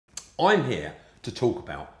I'm here to talk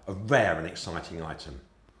about a rare and exciting item.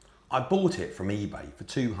 I bought it from eBay for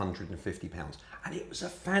 £250 and it was a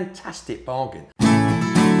fantastic bargain.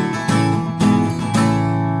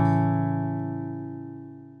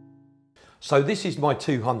 So this is my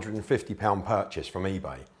 £250 purchase from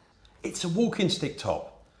eBay. It's a walking stick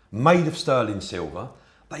top made of sterling silver.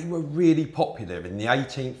 They were really popular in the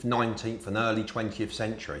 18th, 19th and early 20th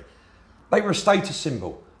century. They were a status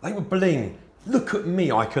symbol. They were bling. Look at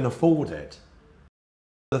me, I can afford it.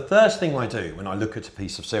 The first thing I do when I look at a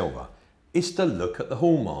piece of silver is to look at the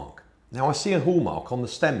hallmark. Now I see a hallmark on the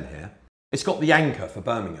stem here. It's got the anchor for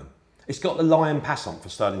Birmingham. It's got the lion passant for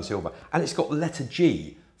sterling silver and it's got the letter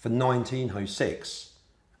G for 1906.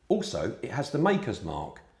 Also, it has the maker's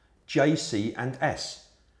mark, JC and S,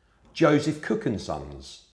 Joseph Cook and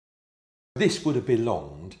Sons. This would have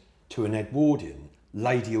belonged to an Edwardian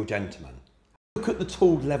lady or gentleman. Look at the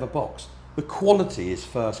tooled leather box. The quality is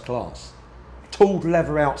first class. Tooled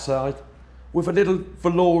leather outside with a little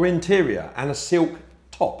velour interior and a silk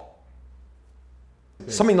top.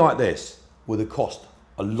 Something like this would have cost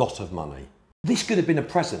a lot of money. This could have been a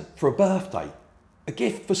present for a birthday, a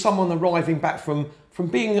gift for someone arriving back from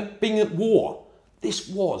being at war. This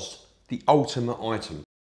was the ultimate item.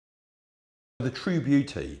 The true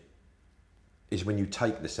beauty is when you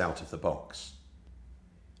take this out of the box.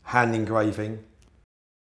 Hand engraving,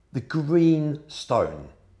 the green stone.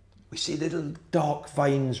 We see little dark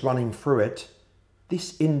veins running through it.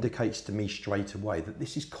 This indicates to me straight away that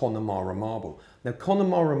this is Connemara marble. Now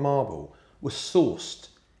Connemara marble was sourced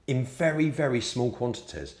in very, very small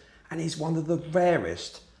quantities and is one of the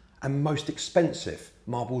rarest and most expensive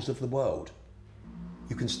marbles of the world.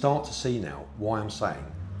 You can start to see now why I'm saying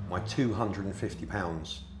my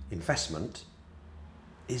 £250 investment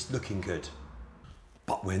is looking good.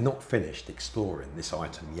 But we're not finished exploring this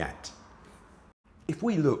item yet. If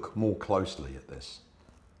we look more closely at this,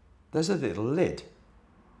 there's a little lid.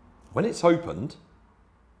 When it's opened,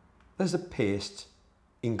 there's a pierced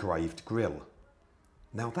engraved grill.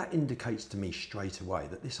 Now that indicates to me straight away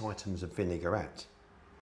that this item is a vinaigrette.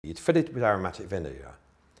 You'd fill it with aromatic vinegar,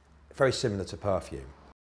 very similar to perfume.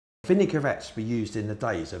 Vinaigrettes were used in the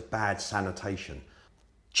days of bad sanitation.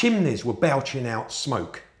 Chimneys were belching out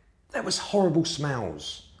smoke. There was horrible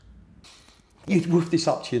smells. You'd whiff this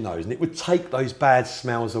up to your nose and it would take those bad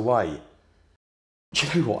smells away. Do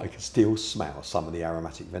you know what? I can still smell some of the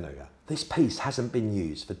aromatic vinegar. This piece hasn't been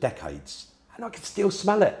used for decades and I can still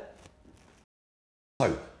smell it.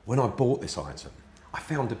 So when I bought this item, I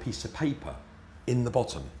found a piece of paper in the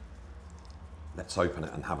bottom. Let's open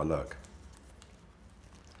it and have a look.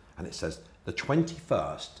 And it says the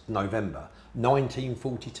 21st November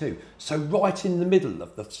 1942. So right in the middle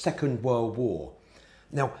of the Second World War.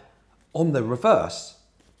 Now, on the reverse,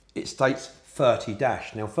 it states 30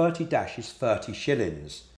 dash. Now 30 dash is 30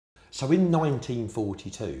 shillings. So in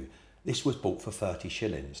 1942, this was bought for 30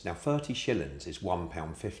 shillings. Now 30 shillings is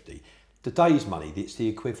 £1.50. Today's money, it's the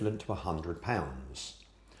equivalent to £100.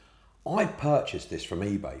 I purchased this from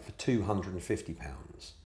eBay for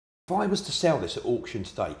 £250. If I was to sell this at auction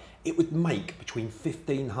today, it would make between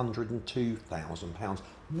 £1,500 and £2,000.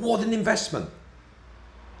 What an investment!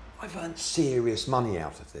 I've earned serious money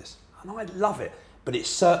out of this. And I love it, but it's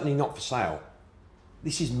certainly not for sale.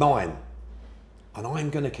 This is mine, and I'm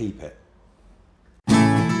going to keep it.